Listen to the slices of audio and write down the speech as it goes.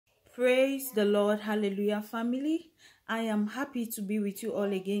Praise the Lord. Hallelujah, family. I am happy to be with you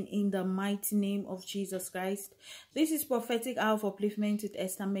all again in the mighty name of Jesus Christ. This is Prophetic Hour of Upliftment with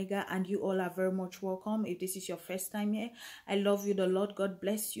Esther Mega, and you all are very much welcome. If this is your first time here, I love you. The Lord God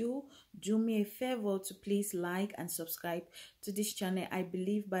bless you. Do me a favor to please like and subscribe to this channel. I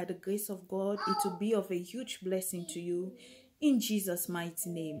believe by the grace of God, it will be of a huge blessing to you. In Jesus'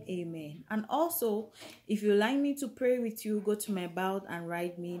 mighty name, amen. And also, if you like me to pray with you, go to my about and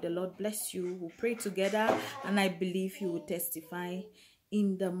write me. The Lord bless you. We'll pray together, and I believe you will testify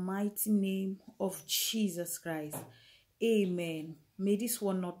in the mighty name of Jesus Christ. Amen. May this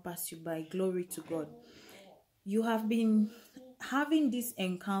one not pass you by. Glory to God. You have been having these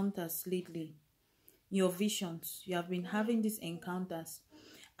encounters lately. Your visions. You have been having these encounters.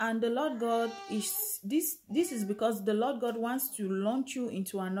 And the Lord God is this is because the Lord God wants to launch you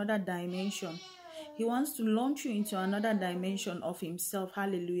into another dimension. He wants to launch you into another dimension of himself.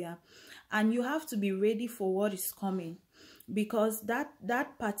 Hallelujah. And you have to be ready for what is coming, because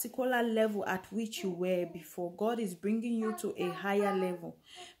that particular level at which you were before, God is bringing you to a higher level,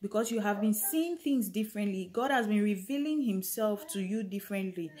 because you have been seeing things differently. God has been revealing himself to you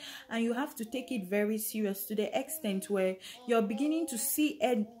differently, and you have to take it very serious, to the extent where you're beginning to see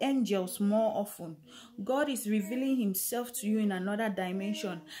angels more often. God is revealing himself to you in another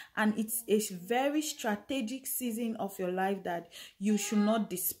dimension, and it's a very strategic season of your life that you should not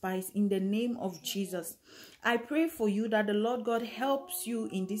despise. In the name of Jesus, I pray for you that the Lord God helps you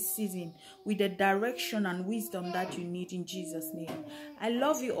in this season with the direction and wisdom that you need, in Jesus' name. I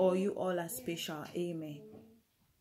love you all. You all are special. Amen.